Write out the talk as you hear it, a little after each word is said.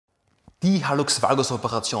Die Hallux valgus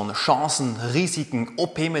Operation, Chancen, Risiken,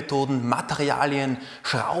 OP-Methoden, Materialien,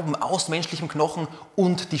 Schrauben aus menschlichem Knochen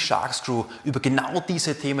und die Sharkscrew. Über genau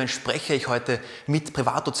diese Themen spreche ich heute mit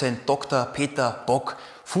Privatdozent Dr. Peter Bock,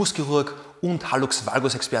 Fußchirurg und Hallux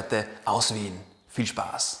valgus Experte aus Wien. Viel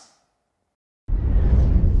Spaß!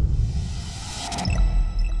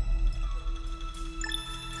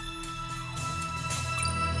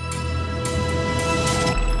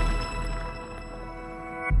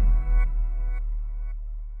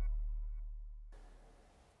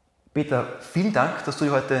 Peter, vielen Dank, dass du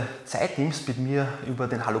dir heute Zeit nimmst, mit mir über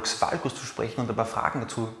den Hallux valgus zu sprechen und ein paar Fragen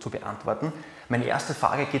dazu zu beantworten. Meine erste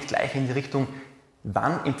Frage geht gleich in die Richtung: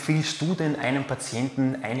 Wann empfiehlst du denn einem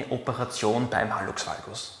Patienten eine Operation beim Hallux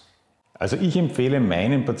valgus? Also ich empfehle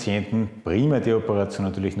meinen Patienten primär die Operation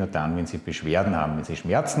natürlich nur dann, wenn sie Beschwerden haben, wenn sie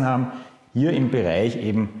Schmerzen haben. Hier im Bereich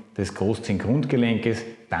eben des Großzehengrundgelenkes,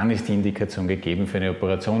 dann ist die Indikation gegeben für eine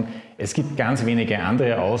Operation. Es gibt ganz wenige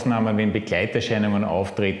andere Ausnahmen, wenn Begleiterscheinungen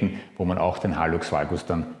auftreten, wo man auch den Hallux valgus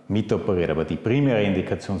dann mitoperiert. Aber die primäre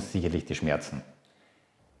Indikation sind sicherlich die Schmerzen.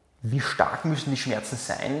 Wie stark müssen die Schmerzen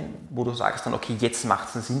sein, wo du sagst dann, okay, jetzt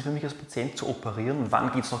macht es Sinn für mich als Patient zu operieren? Und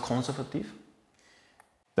wann geht es noch konservativ?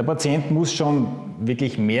 Der Patient muss schon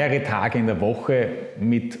wirklich mehrere Tage in der Woche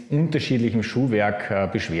mit unterschiedlichem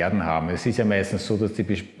Schuhwerk Beschwerden haben. Es ist ja meistens so, dass die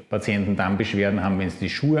Patienten dann Beschwerden haben, wenn sie die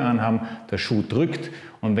Schuhe anhaben, der Schuh drückt.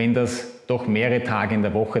 Und wenn das doch mehrere Tage in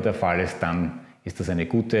der Woche der Fall ist, dann ist das eine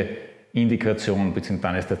gute Indikation,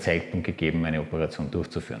 beziehungsweise dann ist der Zeitpunkt gegeben, eine Operation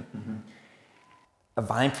durchzuführen.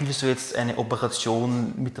 Wann empfiehlst du jetzt eine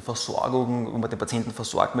Operation mit der Versorgung, wo man den Patienten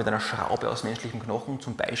versorgt mit einer Schraube aus menschlichem Knochen,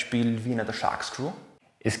 zum Beispiel wie in der Sharkscrew?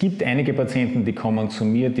 Es gibt einige Patienten, die kommen zu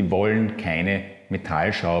mir, die wollen keine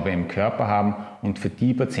Metallschraube im Körper haben, und für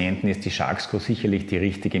die Patienten ist die Sharkscrew sicherlich die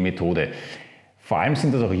richtige Methode. Vor allem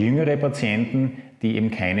sind das auch jüngere Patienten, die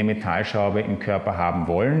eben keine Metallschraube im Körper haben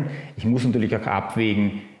wollen. Ich muss natürlich auch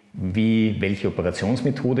abwägen, welche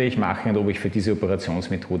Operationsmethode ich mache und ob ich für diese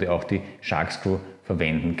Operationsmethode auch die Sharkscrew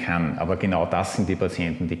verwenden kann. Aber genau das sind die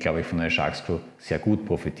Patienten, die, glaube ich, von einer Sharkscrew sehr gut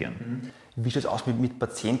profitieren. Wie sieht es aus mit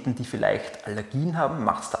Patienten, die vielleicht Allergien haben?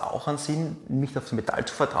 Macht es da auch einen Sinn, nicht auf das Metall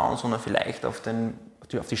zu vertrauen, sondern vielleicht auf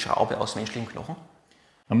die Schraube aus menschlichem Knochen?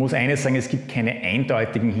 Man muss eines sagen, es gibt keine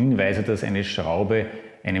eindeutigen Hinweise, dass eine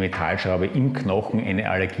Metallschraube im Knochen eine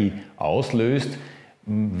Allergie auslöst.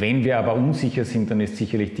 Wenn wir aber unsicher sind, dann ist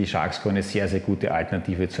sicherlich die Sharkscrew eine sehr, sehr gute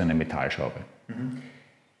Alternative zu einer Metallschraube.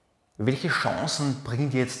 Welche Chancen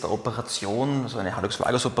bringt jetzt eine Operation, so eine Hallux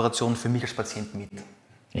valgus Operation, für mich als Patient mit?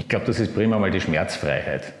 Ich glaube, das ist primär mal die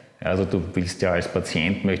Schmerzfreiheit. Also du willst ja als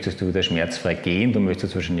Patient, möchtest du wieder schmerzfrei gehen, du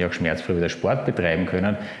möchtest wahrscheinlich auch schmerzfrei wieder Sport betreiben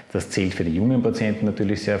können. Das zählt für die jungen Patienten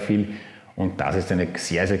natürlich sehr viel. Und das ist eine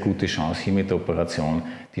sehr, sehr gute Chance, hier mit der Operation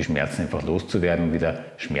die Schmerzen einfach loszuwerden und wieder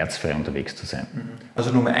schmerzfrei unterwegs zu sein.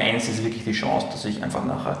 Also Nummer 1 ist wirklich die Chance, dass ich einfach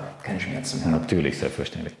nachher keine Schmerzen mehr habe. Natürlich,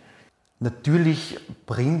 selbstverständlich. Natürlich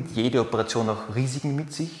bringt jede Operation auch Risiken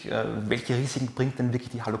mit sich. Welche Risiken bringt denn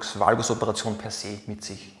wirklich die Hallux valgus Operation per se mit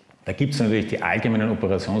sich? Da gibt es natürlich die allgemeinen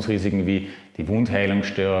Operationsrisiken wie die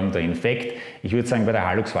Wundheilungsstörung, der Infekt. Ich würde sagen, bei der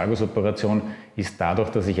Hallux valgus Operation ist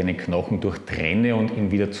dadurch, dass ich einen Knochen durchtrenne und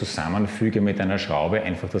ihn wieder zusammenfüge mit einer Schraube,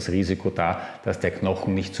 einfach das Risiko da, dass der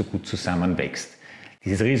Knochen nicht so gut zusammenwächst.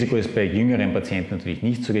 Dieses Risiko ist bei jüngeren Patienten natürlich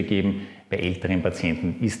nicht so gegeben, bei älteren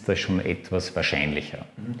Patienten ist das schon etwas wahrscheinlicher.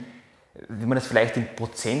 Wenn man das vielleicht in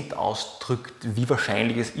Prozent ausdrückt, wie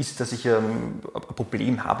wahrscheinlich es ist, dass ich ein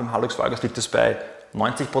Problem habe im Hallux valgus, liegt das bei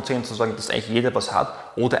 90% zu sagen, dass eigentlich jeder was hat,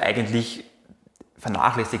 oder eigentlich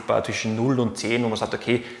vernachlässigbar zwischen 0 und 10, wo man sagt,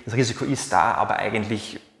 okay, das Risiko ist da, aber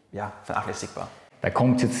eigentlich vernachlässigbar? Da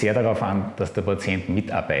kommt es jetzt sehr darauf an, dass der Patient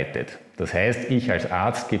mitarbeitet. Das heißt, ich als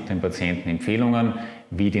Arzt gebe dem Patienten Empfehlungen,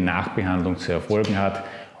 wie die Nachbehandlung zu erfolgen hat.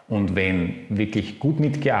 Und wenn wirklich gut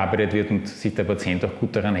mitgearbeitet wird und sich der Patient auch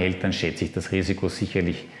gut daran hält, dann schätze ich das Risiko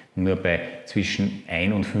sicherlich nur bei zwischen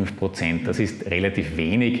 1 und 5%. Das ist relativ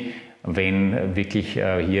wenig, wenn wirklich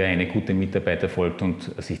hier eine gute Mitarbeit erfolgt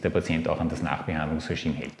und sich der Patient auch an das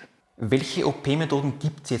Nachbehandlungsregime hält. Welche OP-Methoden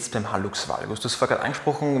gibt es jetzt beim Hallux valgus? Du hast vorher gerade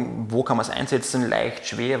angesprochen, wo kann man es einsetzen, leicht,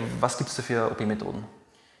 schwer. Was gibt es da für OP-Methoden?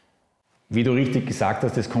 Wie du richtig gesagt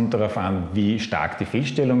hast, es kommt darauf an, wie stark die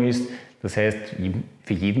Fehlstellung ist. Das heißt,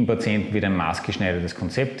 für jeden Patienten wird ein maßgeschneidertes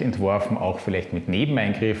Konzept entworfen, auch vielleicht mit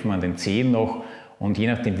Nebeneingriffen an den Zehen noch. Und je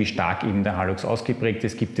nachdem, wie stark eben der Hallux ausgeprägt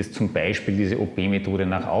ist, gibt es zum Beispiel diese OP-Methode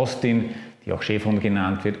nach Austin, die auch Chevron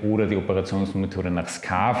genannt wird, oder die Operationsmethode nach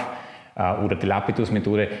Scarf oder die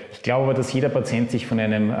Lapidus-Methode. Ich glaube aber, dass jeder Patient sich von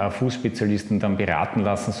einem Fußspezialisten dann beraten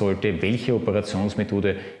lassen sollte, welche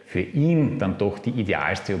Operationsmethode für ihn dann doch die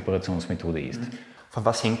idealste Operationsmethode ist. Von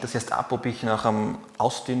was hängt das jetzt ab, ob ich nach einem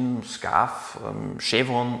Austin, Scarf,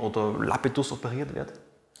 Chevron oder Lapidus operiert werde?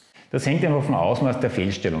 Das hängt einfach vom Ausmaß der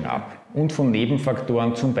Fehlstellung ab und von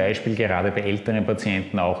Nebenfaktoren, zum Beispiel gerade bei älteren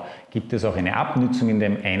Patienten auch, gibt es auch eine Abnützung in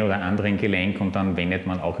dem ein oder anderen Gelenk und dann wendet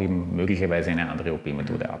man auch eben möglicherweise eine andere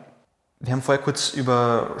OP-Methode ab. Wir haben vorher kurz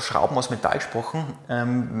über Schrauben aus Metall gesprochen.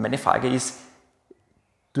 Meine Frage ist,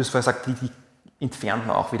 du hast vorher gesagt, die entfernt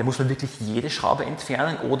man auch wieder. Muss man wirklich jede Schraube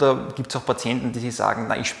entfernen oder gibt es auch Patienten, die sich sagen,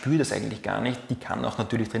 na, ich spüre das eigentlich gar nicht, die kann auch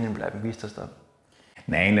natürlich drinnen bleiben. Wie ist das da?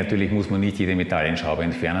 Nein, natürlich muss man nicht jede Metallschraube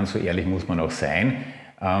entfernen, so ehrlich muss man auch sein.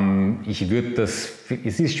 Es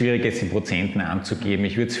ist schwierig jetzt in Prozenten anzugeben,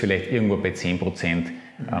 ich würde es vielleicht irgendwo bei 10%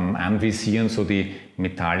 anvisieren, so die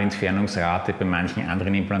Metallentfernungsrate bei manchen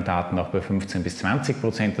anderen Implantaten auch bei 15 bis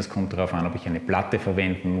 20%. Das kommt darauf an, ob ich eine Platte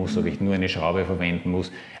verwenden muss, ob ich nur eine Schraube verwenden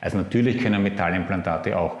muss. Also natürlich können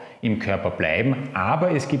Metallimplantate auch im Körper bleiben,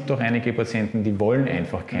 aber es gibt auch einige Patienten, die wollen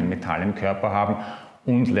einfach kein Metall im Körper haben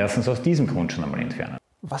und lassen es aus diesem Grund schon einmal entfernen.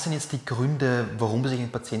 Was sind jetzt die Gründe, warum sich ein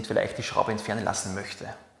Patient vielleicht die Schraube entfernen lassen möchte?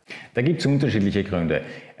 Da gibt es unterschiedliche Gründe.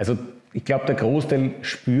 Also ich glaube, der Großteil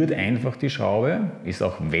spürt einfach die Schraube, ist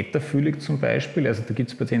auch wetterfühlig zum Beispiel. Also da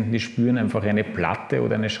gibt es Patienten, die spüren einfach eine Platte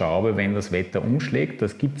oder eine Schraube, wenn das Wetter umschlägt.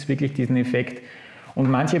 Das gibt es wirklich, diesen Effekt. Und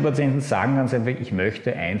manche Patienten sagen ganz einfach, ich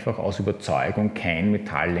möchte einfach aus Überzeugung kein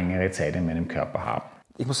Metall längere Zeit in meinem Körper haben.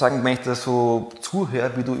 Ich muss sagen, wenn ich da so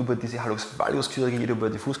zuhöre, wie du über diese Hallux valgus Chirurgie oder über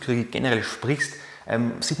die Fußchirurgie generell sprichst,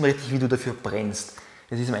 sieht man richtig, wie du dafür brennst.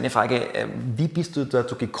 Jetzt ist meine Frage, wie bist du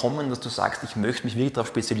dazu gekommen, dass du sagst, ich möchte mich wirklich darauf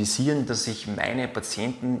spezialisieren, dass ich meine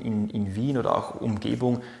Patienten in Wien oder auch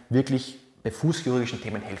Umgebung wirklich bei fußchirurgischen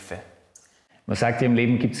Themen helfe? Man sagt ja, im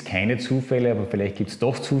Leben gibt es keine Zufälle, aber vielleicht gibt es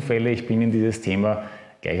doch Zufälle. Ich bin in dieses Thema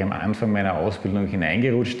gleich am Anfang meiner Ausbildung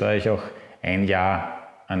hineingerutscht, da ich auch ein Jahr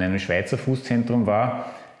an einem Schweizer Fußzentrum war.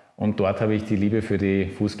 Und dort habe ich die Liebe für die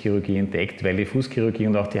Fußchirurgie entdeckt, weil die Fußchirurgie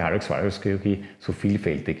und auch die Hallux valgus Chirurgie so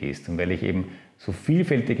vielfältig ist und weil ich eben so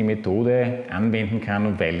vielfältige Methode anwenden kann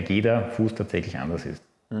und weil jeder Fuß tatsächlich anders ist.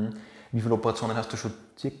 Wie viele Operationen hast du schon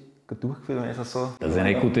circa durchgeführt? Ist das so? Das ist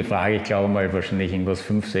eine gute Frage. Ich glaube mal wahrscheinlich irgendwas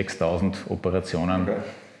 5.000, 6.000 Operationen. Okay.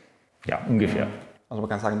 Ja, ungefähr. Also man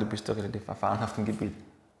kann sagen, du bist da relativ erfahren auf dem Gebiet.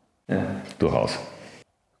 Ja. Durchaus.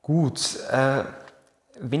 Gut.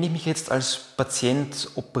 Wenn ich mich jetzt als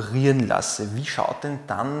Patient operieren lasse, wie schaut denn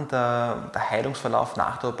dann der Heilungsverlauf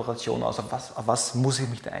nach der Operation aus? Auf was muss ich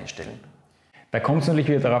mich da einstellen? Da kommt es natürlich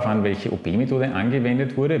wieder darauf an, welche OP-Methode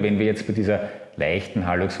angewendet wurde. Wenn wir jetzt bei dieser leichten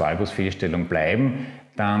Hallux valgus Fehlstellung bleiben,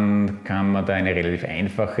 dann kann man da eine relativ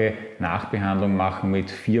einfache Nachbehandlung machen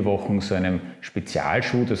mit 4 Wochen so einem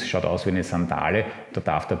Spezialschuh. Das schaut aus wie eine Sandale, da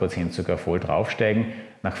darf der Patient sogar voll draufsteigen.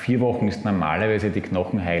 Nach 4 Wochen ist normalerweise die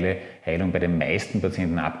Knochenheilung bei den meisten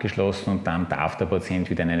Patienten abgeschlossen und dann darf der Patient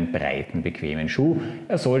wieder einen breiten, bequemen Schuh.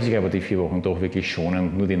 Er soll sich aber die 4 Wochen doch wirklich schonen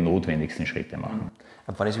und nur die notwendigsten Schritte machen.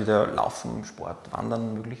 Ab wann ist wieder Laufen, Sport,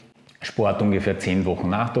 Wandern möglich? Sport ungefähr 10 Wochen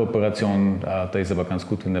nach der Operation. Da ist aber ganz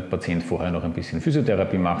gut, wenn der Patient vorher noch ein bisschen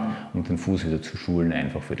Physiotherapie macht, um den Fuß wieder zu schulen,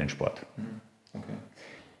 einfach für den Sport. Okay.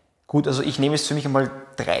 Gut, also ich nehme jetzt für mich einmal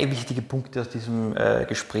 3 wichtige Punkte aus diesem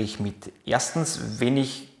Gespräch mit. Erstens, wenn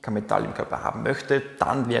ich kein Metall im Körper haben möchte,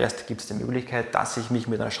 dann gibt es die Möglichkeit, dass ich mich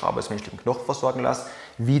mit einer Schraube aus menschlichem Knochen versorgen lasse,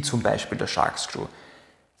 wie zum Beispiel der Hallux OP.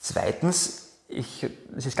 Zweitens,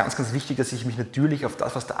 es ist ganz, ganz wichtig, dass ich mich natürlich auf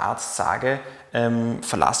das, was der Arzt sage,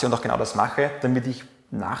 verlasse und auch genau das mache, damit ich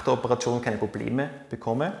nach der Operation keine Probleme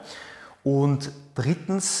bekomme. Und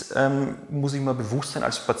drittens muss ich mir bewusst sein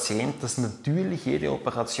als Patient, dass natürlich jede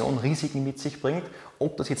Operation Risiken mit sich bringt.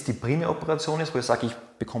 Ob das jetzt die Primäroperation ist, wo ich sage, ich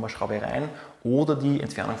bekomme eine Schraube rein, oder die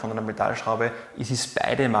Entfernung von einer Metallschraube, es ist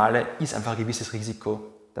beide Male einfach ein gewisses Risiko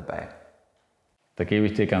dabei. Da gebe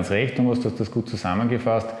ich dir ganz recht, Thomas, du hast das gut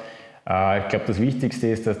zusammengefasst. Ich glaube, das Wichtigste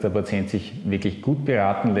ist, dass der Patient sich wirklich gut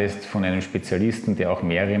beraten lässt von einem Spezialisten, der auch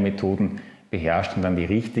mehrere Methoden beherrscht und dann die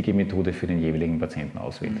richtige Methode für den jeweiligen Patienten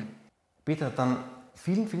auswählt. Peter, dann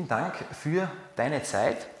vielen, vielen Dank für deine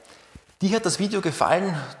Zeit. Dir hat das Video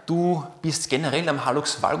gefallen, du bist generell am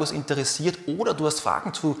Hallux valgus interessiert oder du hast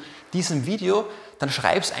Fragen zu diesem Video, dann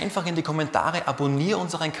schreib es einfach in die Kommentare, abonniere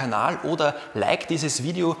unseren Kanal oder like dieses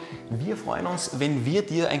Video. Wir freuen uns, wenn wir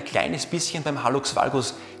dir ein kleines bisschen beim Hallux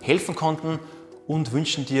valgus helfen konnten und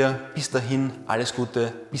wünschen dir bis dahin alles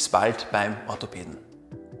Gute, bis bald beim Orthopäden.